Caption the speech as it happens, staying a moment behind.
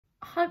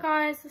Hi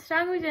guys, so today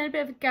I'm going to be doing a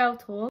bit of a girl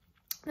talk.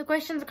 The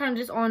questions are kind of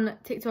just on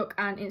TikTok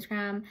and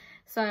Instagram,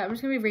 so I'm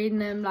just going to be reading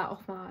them like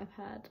off my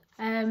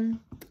iPad.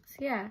 So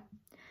yeah,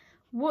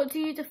 what do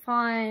you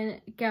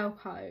define girl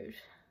code?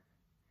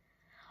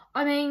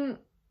 I mean,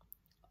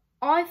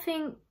 I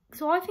think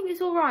it's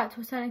alright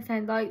to a certain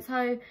extent. Like,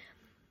 so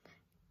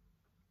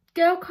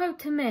girl code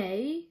to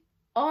me,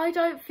 I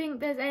don't think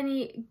there's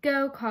any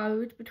girl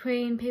code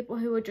between people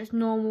who are just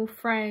normal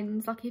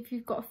friends. Like, if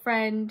you've got a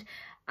friend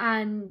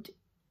and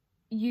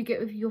you get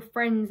with your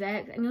friend's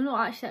ex and you're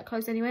not actually that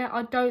close anyway,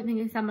 I don't think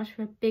it's that much of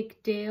a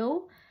big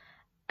deal.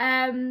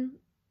 If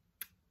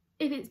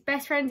it's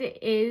best friends, it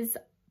is.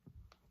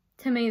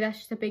 To me, that's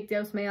just a big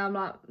deal to me. I'm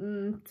like,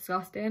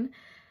 disgusting.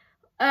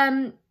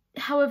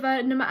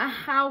 However, no matter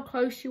how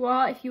close you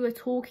are, if you were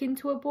talking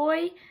to a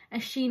boy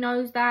and she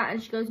knows that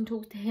and she goes and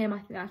talks to him, I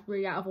think that's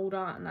really out of order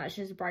and that's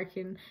just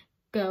breaking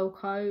girl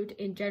code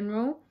in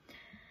general.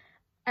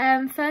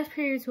 First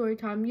period story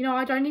time, you know,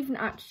 I don't even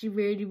actually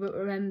really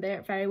remember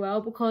it very well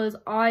because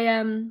I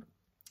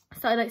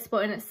started like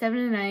spotting at 7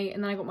 and 8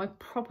 and then I got my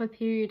proper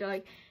period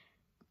like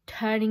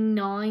turning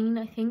 9,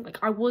 I think. Like,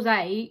 I was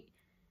 8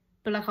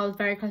 but like I was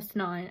very close to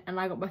 9 and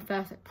I got my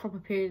first like proper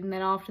period, and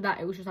then after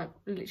that it was just like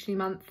literally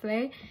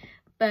monthly.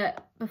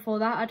 But before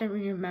that I don't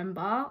really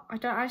remember. I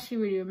don't actually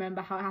really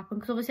remember how it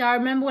happened, because obviously I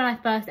remember when I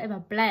first ever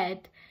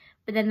bled,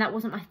 but then that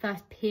wasn't my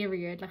first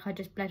period. Like, I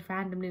just bled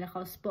randomly, like I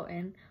was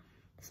spotting.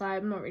 So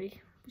I'm not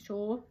really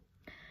sure.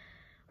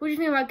 What do you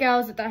think about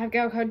girls that don't have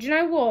girl code? Do you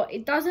know what?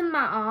 It doesn't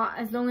matter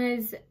as long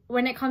as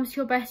when it comes to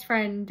your best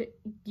friend,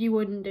 you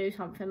wouldn't do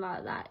something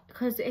like that.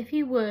 Because if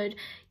you would,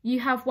 you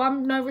have,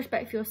 one, no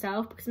respect for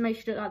yourself because it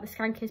makes you look like the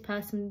skankiest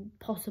person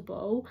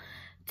possible.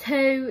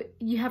 2,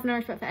 you have no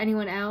respect for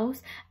anyone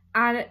else.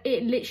 And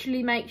it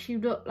literally makes you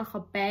look like a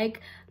beg.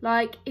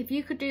 Like, if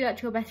you could do that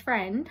to your best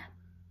friend,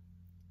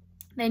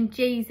 then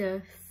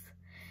Jesus,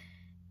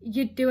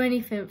 you'd do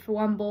anything for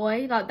one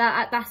boy. Like,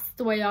 that's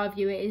the way I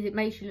view it, is it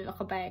makes you look like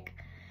a beg.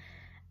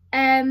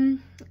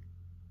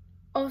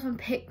 Also,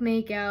 pick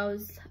me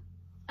girls,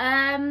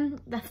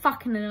 they're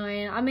fucking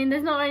annoying. I mean,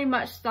 there's not really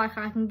much like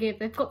I can give.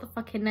 They've got the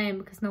fucking name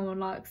because no one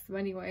likes them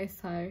anyway.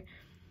 So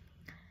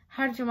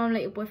how did your mum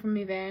let your boyfriend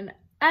move in?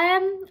 I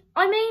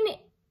mean,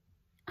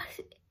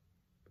 it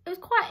was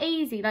quite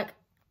easy. Like,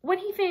 when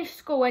he finished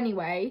school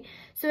anyway,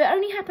 so it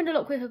only happened a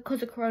lot quicker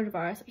because of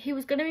coronavirus. He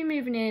was going to be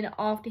moving in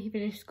after he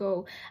finished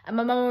school, and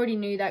my mum already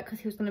knew that because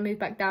he was going to move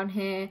back down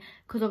here,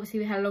 because obviously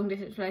we had a long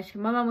distance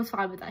relationship. My mum was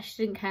fine with that.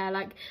 She didn't care.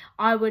 Like,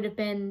 I would have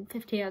been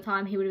 15 at the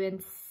time, he would have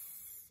been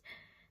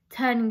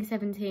turning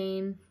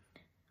 17.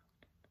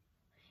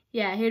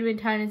 Yeah, he would have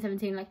been turning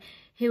 17. Like,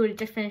 he would have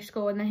just finished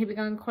school and then he'd be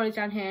going to college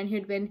down here, and he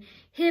would have been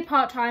here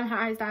part-time,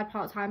 his dad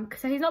part-time.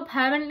 So he's not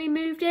permanently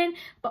moved in,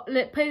 but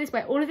look, put it this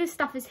way, all of his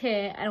stuff is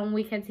here, and on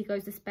weekends he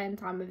goes to spend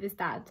time with his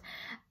dad.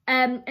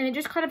 And it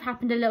just kind of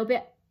happened a little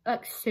bit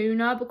like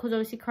sooner because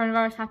obviously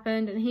coronavirus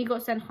happened and he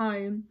got sent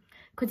home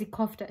because he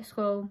coughed at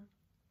school.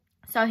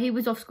 So he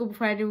was off school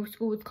before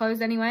school was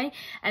closed anyway,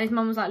 and his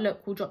mum was like,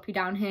 look, we'll drop you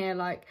down here,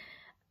 like,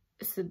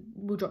 so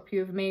we'll drop you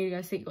with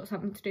Amelia so you've got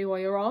something to do while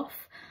you're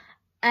off.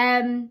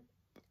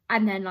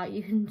 And then like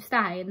you can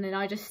stay, and then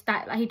I just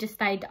stayed, like he just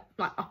stayed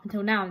like up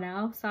until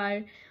now.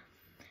 So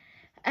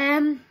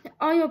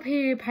are your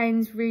period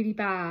pains really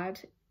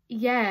bad?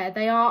 Yeah,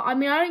 they are. I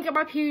mean, I don't get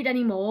my period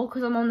anymore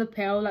because I'm on the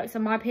pill, like, so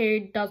my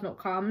period does not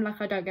come, like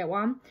I don't get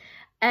one.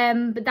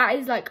 But that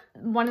is like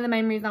one of the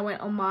main reasons I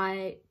went on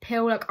my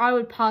pill. Like, I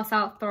would pass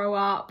out, throw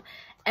up,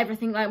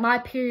 everything. Like, my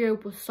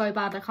period was so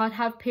bad. Like, I'd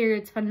have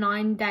periods for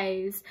 9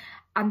 days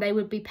and they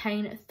would be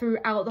pain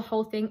throughout the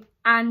whole thing,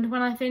 and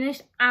when I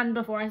finished and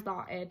before I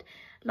started.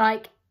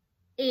 Like,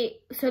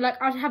 so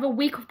like I'd have a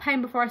week of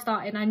pain before I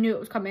started, and I knew it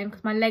was coming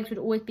because my legs would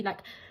always be like,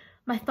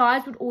 my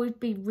thighs would always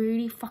be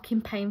really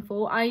fucking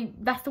painful.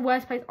 That's the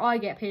worst place I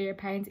get period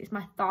pains, is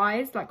my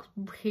thighs, like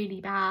really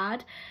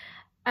bad.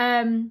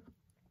 And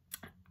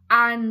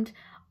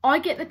I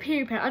get the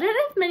period pain. I don't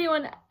know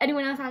if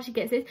anyone else actually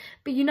gets this,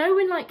 but you know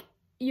when like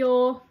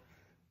your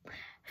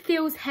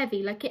feels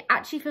heavy, like it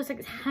actually feels like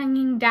it's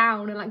hanging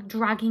down and like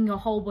dragging your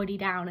whole body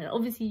down, and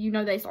obviously you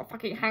know that it's not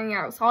fucking hanging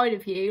outside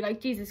of you,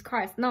 like Jesus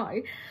Christ, no,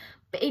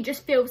 but it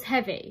just feels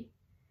heavy.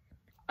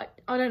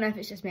 I don't know if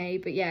it's just me,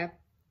 but yeah.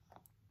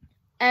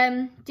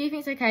 Do you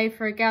think it's okay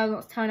for a girl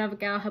not to tell another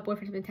girl her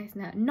boyfriend has been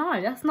texting her?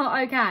 No, that's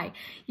not okay.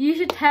 You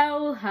should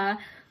tell her,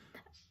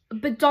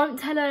 but don't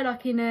tell her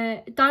like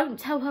don't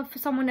tell her for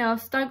someone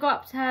else. Don't go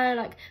up to her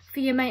like for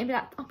your mate and be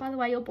like, oh, by the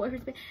way, your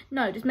boyfriend's been...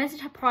 No, just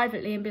message her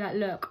privately and be like,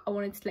 look, I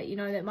wanted to let you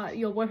know that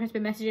your boyfriend's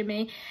been messaging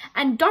me.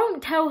 And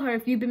don't tell her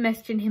if you've been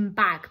messaging him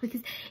back,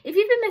 because if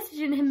you've been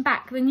messaging him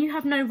back, then you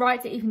have no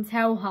right to even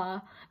tell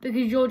her,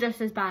 because you're just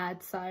as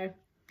bad. So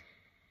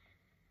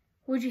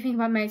what do you think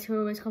about mates who are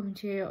always coming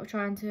to you or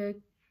trying to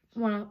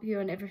one-up you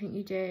on everything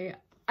you do?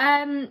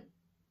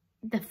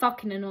 They're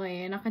fucking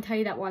annoying, I can tell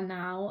you that one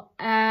now.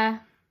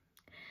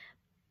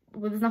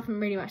 Well, there's nothing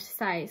really much to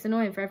say. It's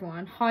annoying for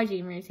everyone.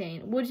 Hygiene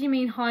routine. What do you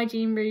mean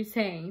hygiene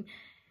routine?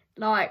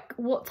 Like,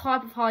 what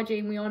type of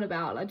hygiene we on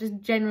about? Like,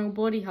 just general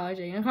body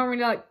hygiene. I can't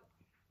really, like...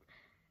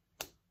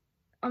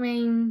 I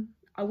mean,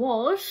 I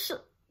wash.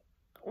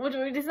 What do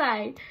you want me to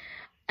say?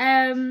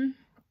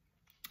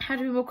 How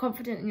to be more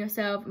confident in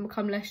yourself and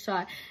become less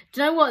shy.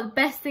 Do you know what the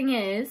best thing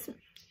is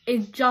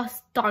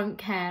just don't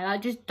care.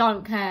 Like, just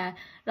don't care.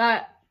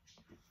 Like,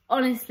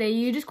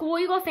 honestly,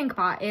 what you gotta think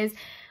about is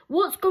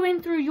what's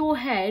going through your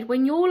head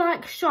when you're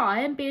like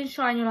shy and being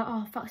shy and you're like,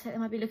 oh fuck's sake, they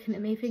might be looking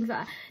at me, things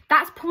like that.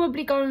 That's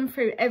probably going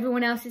through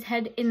everyone else's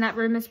head in that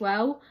room as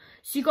well.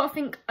 So you gotta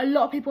think, a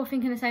lot of people are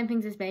thinking the same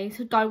things as me,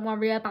 so don't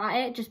worry about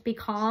it, just be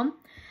calm.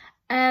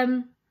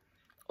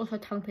 Also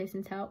tongue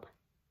piercings help.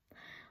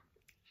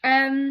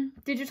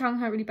 Did your tongue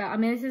hurt really bad? I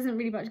mean, this isn't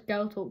really much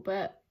girl talk,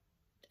 but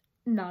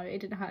no, it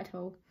didn't hurt at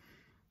all.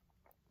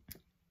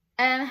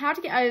 How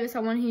to get over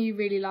someone who you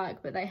really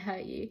like but they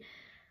hurt you.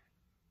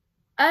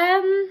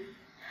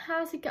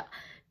 How's it go?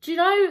 Do you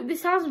know,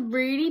 this sounds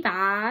really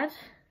bad,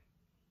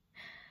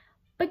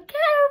 but get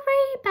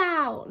a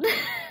rebound.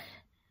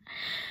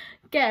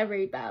 Get a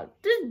rebound.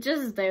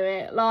 Just do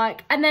it.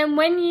 Like, and then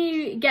when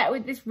you get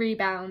with this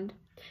rebound,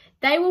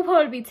 they will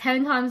probably be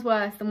 10 times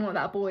worse than what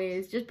that boy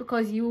is, just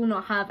because you will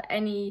not have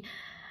any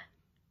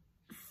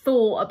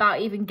thought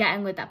about even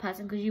getting with that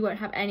person, because you won't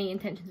have any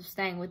intentions of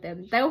staying with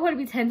them. They will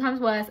probably be 10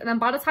 times worse, and then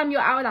by the time you're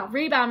out of that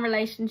rebound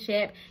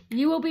relationship,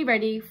 you will be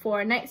ready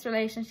for a next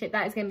relationship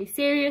that is going to be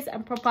serious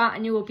and proper,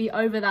 and you will be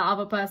over that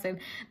other person,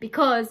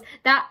 because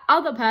that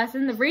other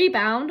person, the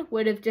rebound,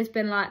 would have just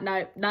been like,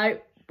 no,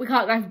 we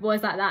can't go for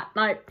boys like that,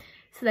 no.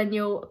 So then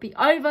you'll be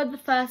over the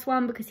first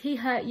one because he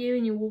hurt you,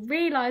 and you will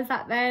realise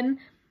that then.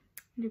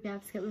 You'll be able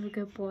to get with a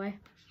good boy.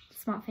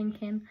 Smart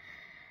thinking.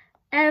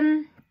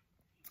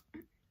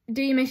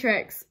 Do you miss your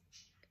ex?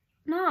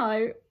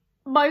 No,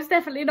 most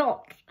definitely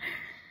not.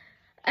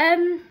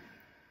 Did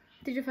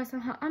your first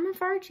time hurt? I'm a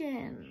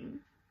virgin.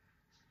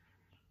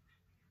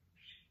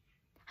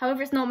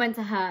 However, it's not meant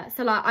to hurt.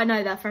 So, like, I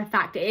know that for a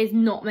fact. It is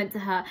not meant to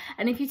hurt.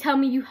 And if you tell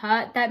me you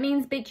hurt, that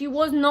means, bitch, you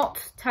was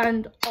not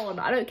turned on.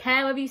 I don't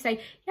care whether you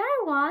say, yeah,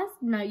 I was.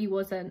 No, you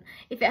wasn't.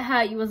 If it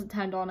hurt, you wasn't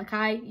turned on,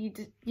 okay?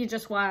 You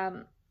just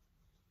weren't.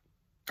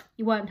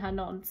 You weren't turned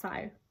on,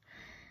 so.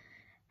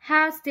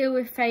 How to deal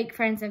with fake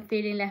friends and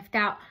feeling left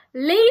out.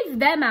 Leave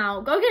them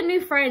out. Go get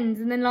new friends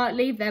and then, like,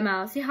 leave them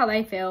out. See how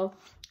they feel.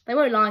 They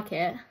won't like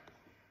it.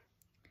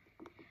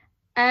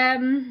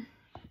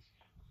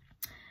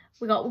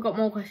 We got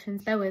more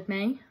questions. Bear with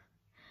me.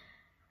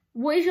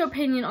 What is your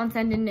opinion on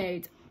sending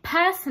nudes?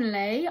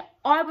 Personally,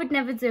 I would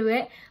never do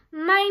it.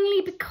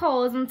 Mainly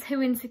because I'm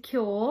too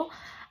insecure.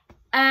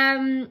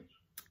 I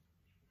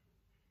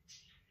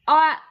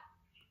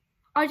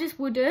just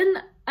wouldn't.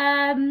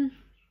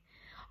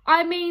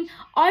 I mean,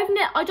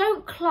 I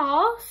don't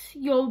class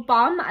your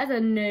bum as a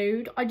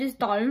nude. I just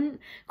don't.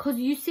 Because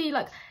you see,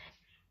 like,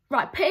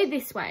 right, put it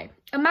this way.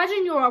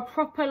 Imagine you're a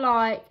proper,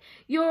 like,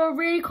 you're a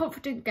really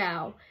confident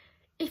girl.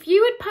 If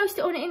you would post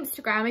it on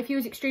Instagram, if you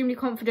was extremely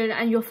confident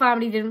and your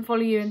family didn't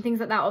follow you and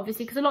things like that,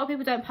 obviously, because a lot of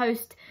people don't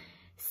post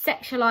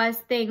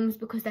sexualized things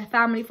because their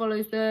family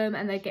follows them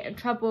and they get in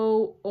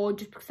trouble, or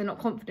just because they're not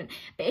confident.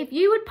 But if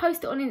you would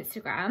post it on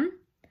Instagram,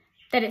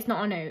 then it's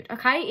not a nude,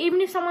 okay?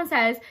 Even if someone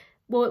says,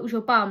 well, it was your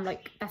bum,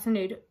 like, that's a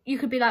nude, you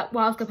could be like,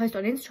 well, I was going to post it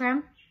on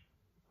Instagram.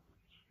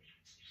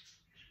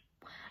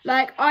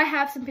 Like, I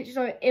have some pictures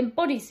of it in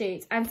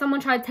bodysuits, and someone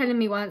tried telling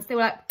me once, they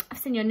were like, I've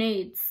seen your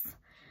nudes.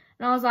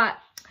 And I was like,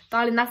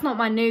 darling, that's not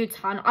my nudes,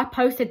 hon. I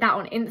posted that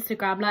on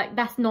Instagram. Like,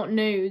 that's not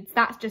nudes.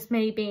 That's just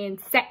me being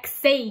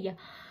sexy.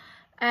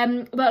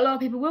 But a lot of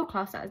people will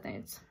class that as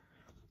nudes.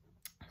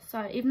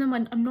 So, even though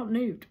I'm not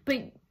nude.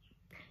 But,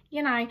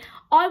 you know,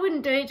 I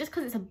wouldn't do it just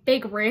because it's a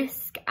big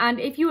risk. And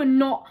if you are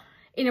not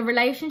in a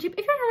relationship,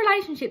 if you're in a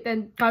relationship,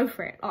 then go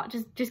for it. Like,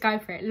 just go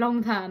for it.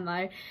 Long term,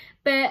 though.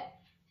 But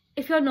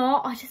if you're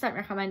not, I just don't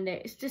recommend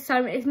it. It's just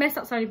it's messed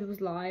up so many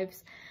people's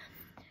lives.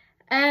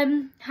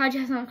 How do you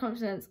have so much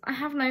confidence? I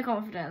have no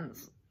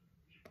confidence.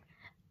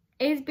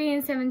 Is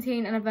being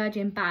 17 and a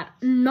virgin bad?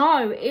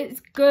 No, it's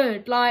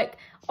good. Like,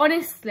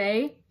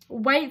 honestly,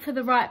 wait for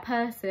the right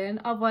person.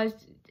 Otherwise,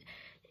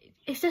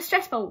 it's just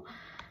stressful.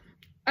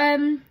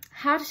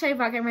 How to shave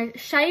without getting ready?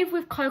 Shave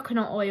with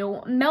coconut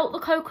oil. Melt the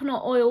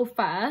coconut oil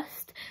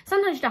first.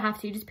 Sometimes you don't have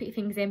to. You just put your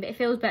fingers in. But it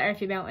feels better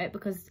if you melt it,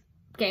 because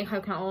getting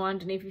coconut oil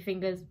underneath your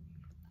fingers.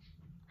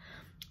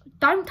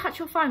 Don't touch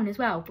your phone as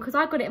well, because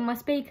I got it in my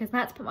speakers and I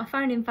had to put my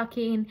phone in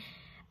fucking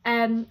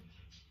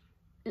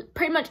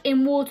pretty much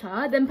in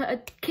water, then put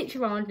a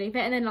kitchen roll underneath it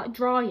and then like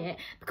dry it,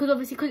 because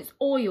obviously because it's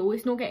oil,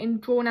 it's not getting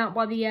drawn out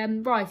by the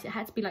rice. It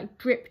had to be like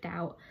dripped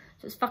out,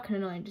 so it's fucking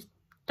annoying. Just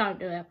don't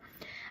do it.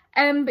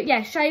 But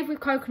yeah, shave with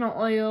coconut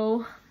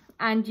oil,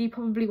 and you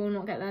probably will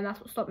not get them. That's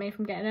what stopped me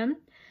from getting them.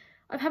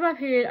 I've had my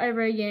period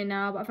over a year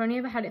now, but I've only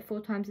ever had it 4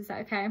 times. Is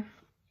that okay?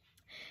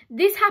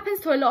 This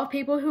happens to a lot of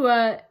people who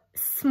are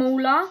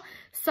smaller.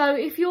 So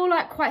if you're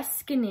like quite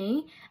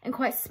skinny and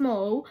quite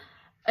small,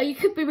 you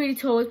could be really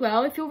tall as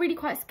well. If you're really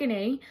quite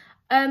skinny,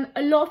 a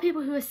lot of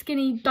people who are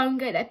skinny don't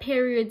get their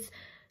periods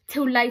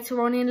till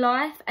later on in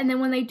life, and then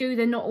when they do,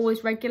 they're not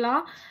always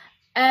regular.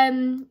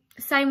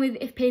 Same with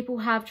if people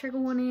have trigger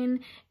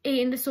warning,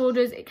 eating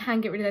disorders, it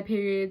can get rid of their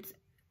periods.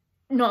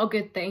 Not a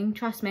good thing,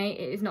 trust me,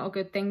 it is not a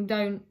good thing.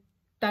 Don't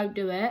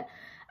do it.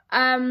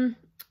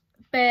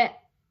 But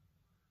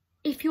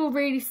if you're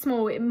really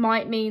small, it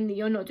might mean that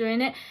you're not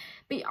doing it.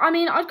 But I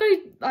mean, I'd go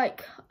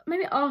like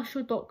maybe ask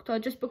your doctor,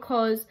 just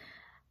because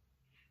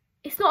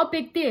it's not a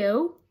big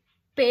deal,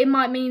 but it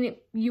might mean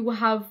that you will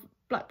have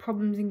like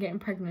problems in getting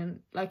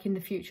pregnant like in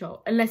the future,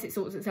 unless it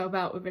sorts itself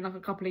out within like a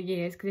couple of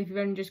years, because if you've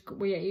only just,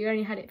 well, yeah, you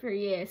only had it for a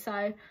year,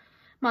 so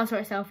might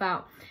sort itself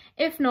out.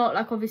 If not,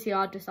 like obviously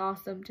I'd just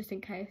ask them just in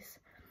case.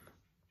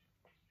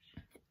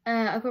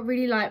 I've got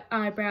really light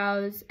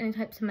eyebrows, any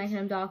types of making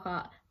them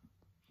darker,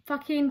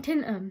 fucking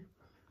tint them.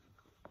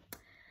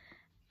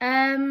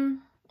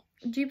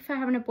 Do you prefer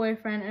having a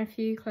boyfriend and a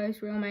few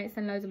close real mates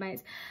than loads of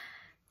mates?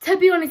 To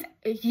be honest,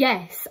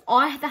 yes.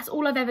 That's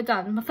all I've ever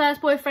done. My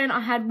first boyfriend, I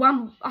had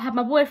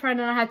my boyfriend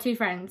and I had 2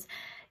 friends.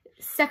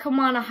 Second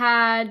one, I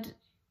had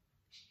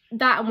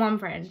that and 1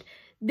 friend.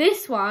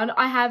 This one,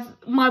 I have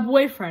my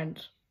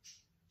boyfriend.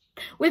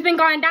 We've been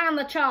going down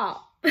the chart.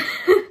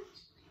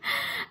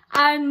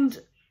 And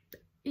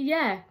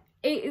yeah,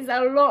 it is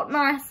a lot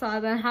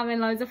nicer than having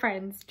loads of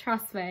friends,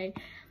 trust me.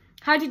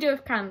 How do you do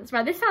with cramps?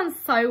 Right, this sounds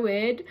so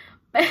weird,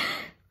 but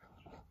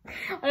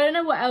I don't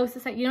know what else to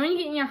say. You know when you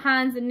get in your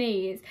hands and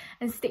knees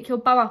and stick your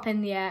bum up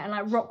in the air and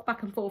like rock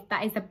back and forth?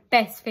 That is the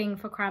best thing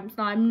for cramps.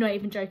 No, I'm not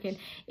even joking.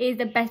 It is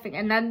the best thing.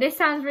 And then this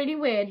sounds really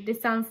weird.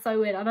 This sounds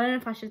so weird. I don't know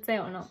if I should say it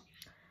or not.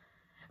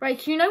 Right,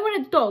 do you know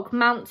when a dog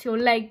mounts your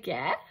leg,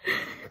 yeah?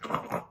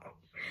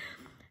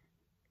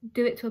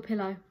 Do it to a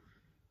pillow.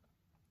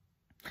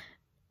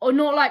 Or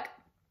not like,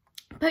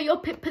 put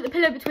the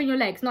pillow between your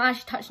legs, not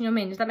actually touching your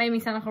minge. That made me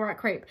sound like a right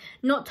creep.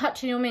 Not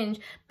touching your minge,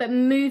 but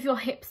move your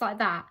hips like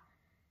that.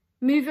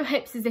 Move your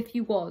hips as if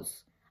you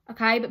was,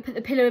 okay? But put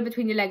the pillow in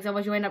between your legs,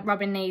 otherwise you end up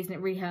rubbing knees and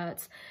it really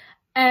hurts.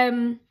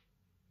 That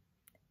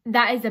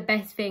is the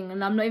best thing,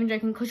 and I'm not even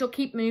joking, because you'll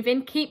keep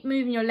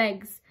moving your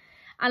legs.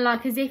 And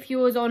like as if you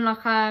was on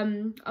like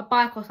a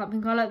bike or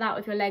something, go like that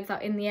with your legs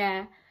like in the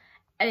air.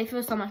 And it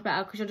feels so much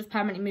better because you're just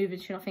permanently moving,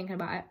 so you're not thinking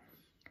about it.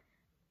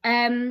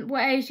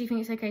 What age do you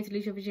think it's okay to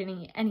lose your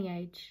virginity? Any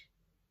age.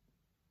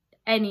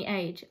 Any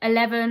age.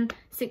 11,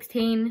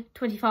 16,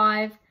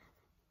 25,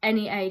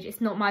 any age.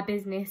 It's not my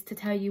business to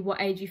tell you what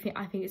age you think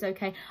I think it's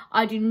okay.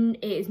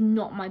 It is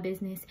not my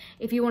business.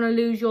 If you want to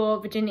lose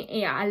your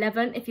virginity at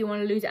 11, if you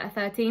want to lose it at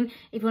 13,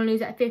 if you want to lose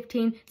it at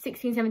 15,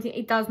 16, 17,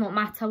 it does not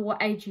matter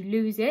what age you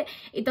lose it.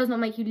 It does not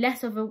make you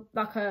less of a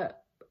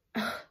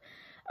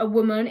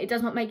woman. It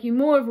does not make you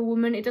more of a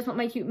woman. It does not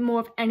make you more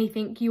of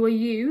anything. You are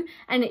you,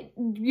 and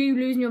you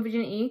losing your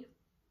virginity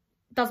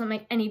doesn't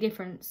make any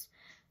difference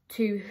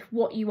to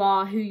what you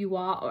are, who you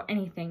are, or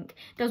anything.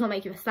 Does not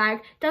make you a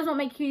slag, does not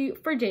make you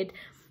frigid,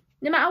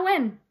 no matter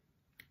when.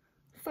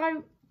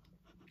 So,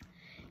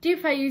 do you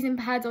prefer using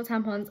pads or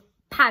tampons?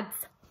 Pads.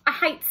 I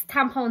hate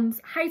tampons,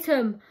 hate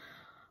them.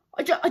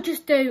 I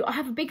just do. I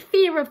have a big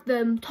fear of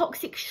them.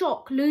 Toxic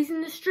shock,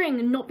 losing the string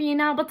and not being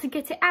able to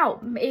get it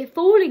out, it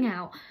falling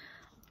out.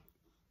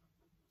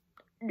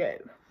 No,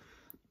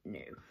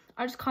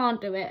 I just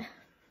can't do it.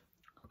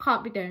 I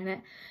can't be doing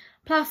it.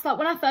 Plus, like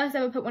when I first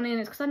ever put one in,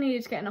 it's because I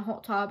needed to get in a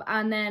hot tub,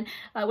 and then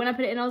like when I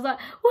put it in, I was like,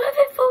 what if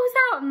it falls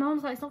out? And Mum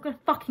was like, it's not gonna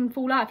fucking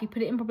fall out if you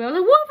put it in properly. I was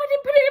like, what if I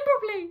didn't put it in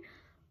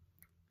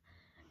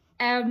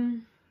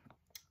properly?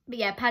 But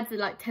yeah, pads are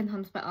like 10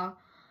 times better.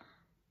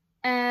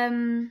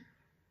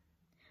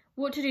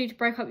 What to do to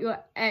break up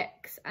your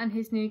ex and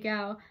his new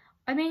girl?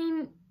 I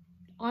mean,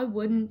 I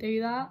wouldn't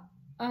do that.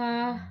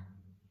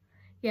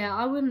 Yeah,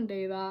 I wouldn't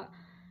do that.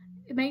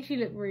 It makes you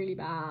look really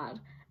bad.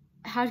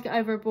 How to get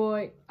over a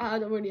boy? I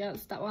don't really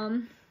answer that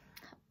one.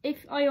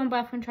 Are you on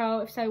birth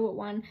control? If so, what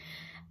one?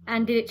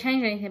 And did it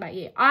change anything about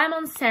you? I'm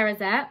on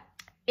Cerazette.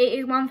 It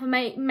is one for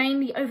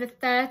mainly over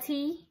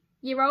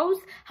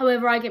 30-year-olds.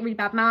 However, I get really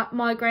bad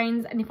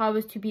migraines, and if I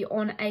was to be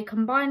on a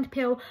combined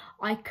pill,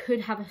 I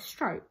could have a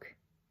stroke.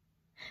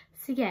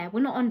 So yeah,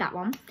 we're not on that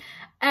one.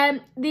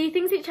 The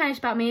things that changed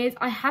about me is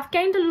I have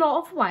gained a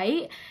lot of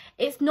weight.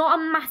 It's not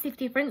a massive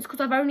difference because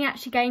I've only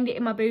actually gained it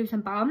in my boobs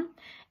and bum.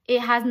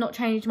 It has not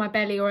changed my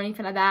belly or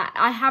anything like that.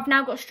 I have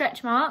now got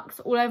stretch marks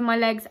all over my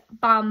legs,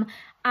 bum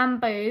and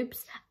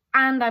boobs.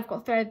 And I've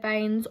got thread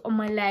veins on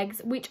my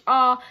legs, which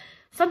are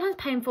sometimes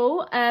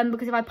painful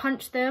because if I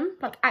punch them,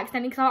 like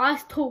accidentally, because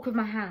I talk with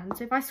my hands.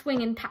 So if I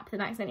swing and tap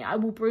them accidentally, I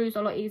will bruise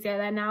a lot easier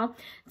there now.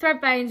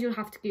 Thread veins, you'll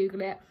have to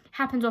Google it.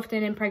 Happens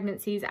often in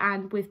pregnancies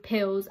and with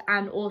pills,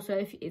 and also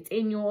if it's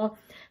in your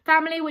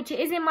family, which it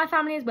is in my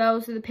family as well.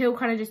 So the pill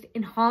kind of just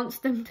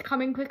enhanced them to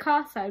come in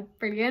quicker. So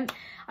brilliant.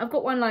 I've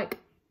got one like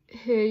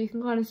here, you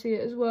can kind of see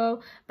it as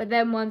well, but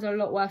then ones are a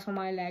lot worse on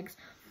my legs.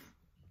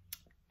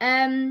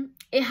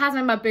 It has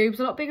made my boobs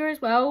a lot bigger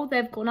as well.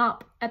 They've only gone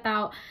up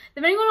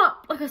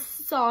like a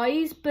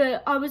size,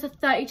 but I was a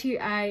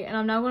 32A and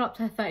I've now gone up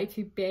to a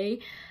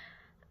 32B.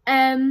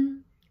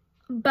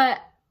 But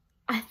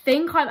I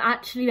think I'm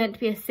actually meant to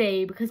be a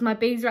C because my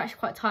boobs are actually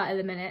quite tight at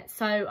the minute.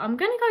 So I'm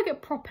gonna go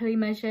get properly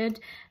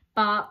measured,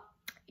 but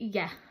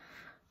yeah.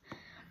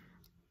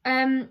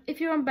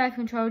 If you're on birth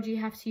control, do you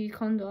have to use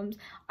condoms?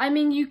 I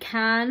mean, you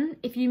can.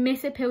 If you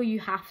miss a pill, you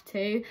have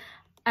to.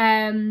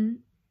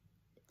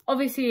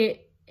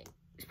 Obviously,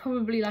 it's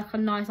probably like a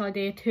nice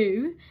idea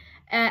too.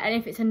 And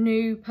if it's a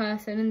new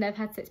person and they've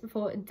had sex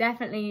before,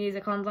 definitely use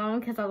a condom,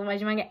 because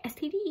otherwise you might get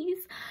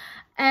STDs.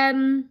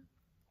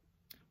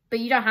 But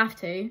you don't have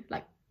to.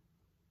 Like,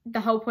 the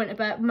whole point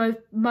about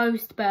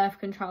most birth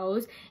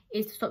controls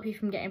is to stop you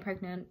from getting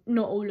pregnant.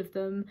 Not all of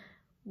them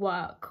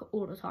work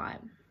all the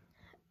time.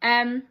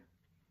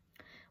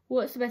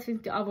 What's the best thing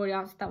to do? I've already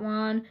answered that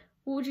one.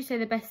 What would you say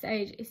the best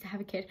age is to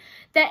have a kid?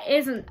 There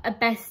isn't a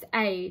best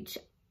age.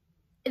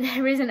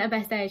 There isn't a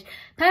best age.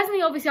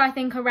 Personally, obviously, I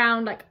think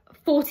around like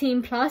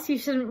 14 plus, you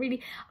shouldn't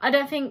really, I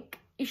don't think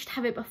you should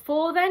have it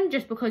before then,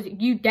 just because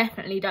you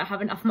definitely don't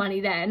have enough money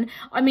then.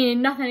 I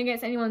mean, nothing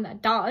against anyone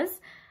that does,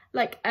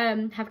 like,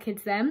 have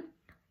kids then.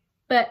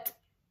 But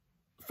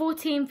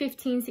 14,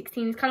 15,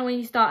 16 is kind of when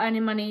you start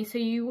earning money.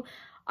 So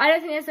I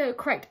don't think there's a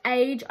correct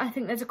age. I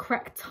think there's a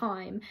correct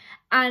time.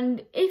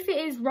 And if it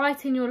is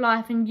right in your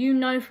life and you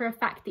know for a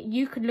fact that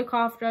you could look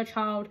after a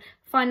child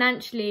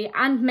financially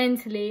and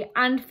mentally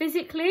and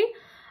physically,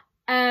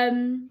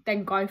 then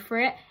go for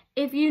it.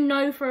 If you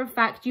know for a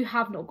fact you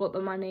have not got the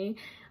money,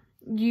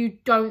 you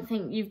don't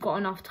think you've got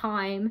enough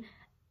time,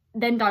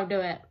 then don't do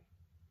it.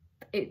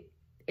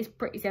 It's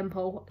pretty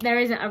simple. There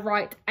isn't a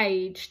right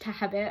age to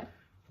have it.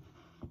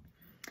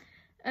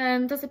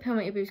 Does the pill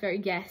make your boobs grow?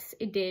 Yes,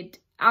 it did.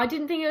 I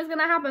didn't think it was going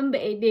to happen, but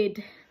it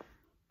did.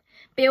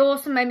 But it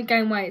also made me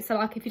gain weight. So,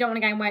 like, if you don't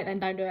want to gain weight, then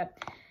don't do it.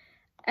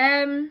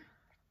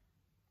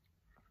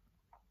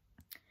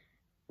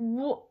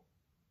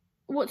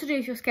 What to do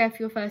if you're scared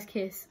for your first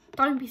kiss?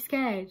 Don't be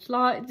scared.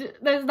 Like,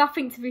 there's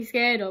nothing to be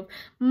scared of.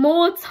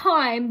 More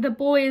time, the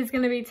boy is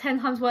going to be 10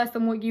 times worse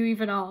than what you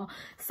even are.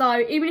 So,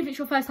 even if it's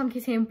your first time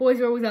kissing,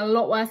 boys are always a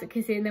lot worse at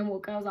kissing than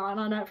what girls are.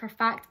 And I know it for a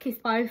fact. Kiss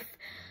both.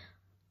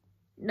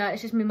 No,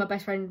 it's just me and my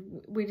best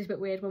friend. We're just a bit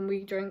weird when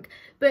we drink.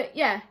 But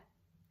yeah,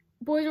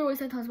 boys are always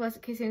 10 times worse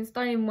at kissing. So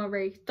don't even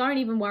worry. Don't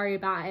even worry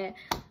about it.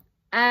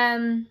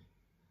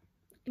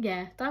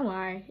 Yeah, don't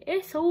worry.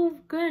 It's all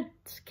good.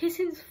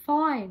 Kissing's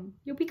fine.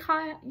 You'll be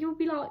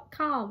like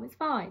calm. It's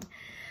fine.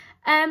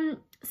 So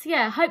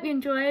yeah, hope you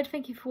enjoyed.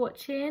 Thank you for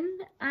watching.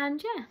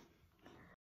 And yeah.